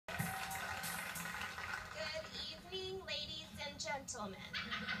gentlemen.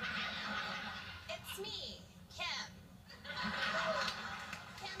 It's me, Kim.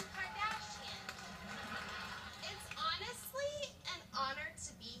 Kim Kardashian. It's honestly an honor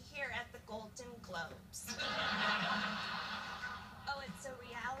to be here at the Golden Globes. Oh, it's a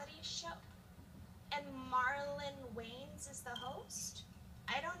reality show? And Marlon Wayans is the host?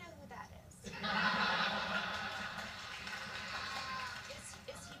 I don't know who that is.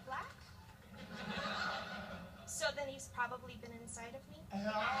 Is he black? So then he's probably been inside of me?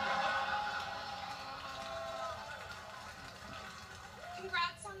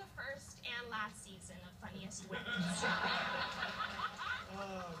 Congrats on the first and last season of Funniest Wins.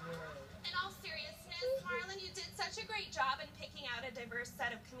 In all seriousness, Marlon, you did such a great job in picking out a diverse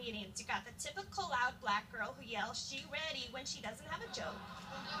set of comedians. You got the typical loud black girl who yells, "She ready," when she doesn't have a joke.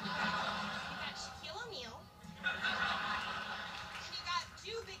 You got Shaquille O'Neal. And you got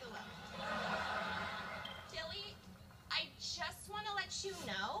Drew Bigelow. Dilly, I just want to let you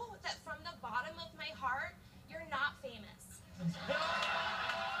know that from the bottom of my heart, you're not famous.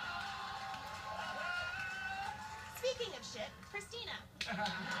 Speaking of shit, Christina.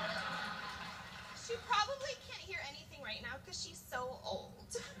 She probably can't hear anything right now because she's so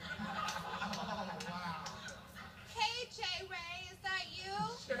old. Oh, wow. Hey, J. Ray, is that you?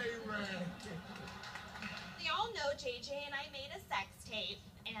 J. Ray. Y'all know JJ and I made a sex tape,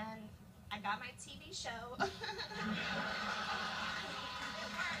 and I got my TV show. But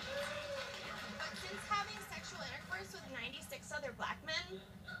since having sexual intercourse with 96 other black men,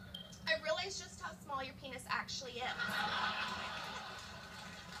 I realized just how small your penis actually is.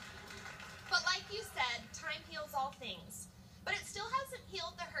 But like you said, time heals all things. But it still hasn't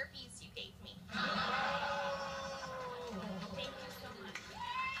healed the herpes you gave me.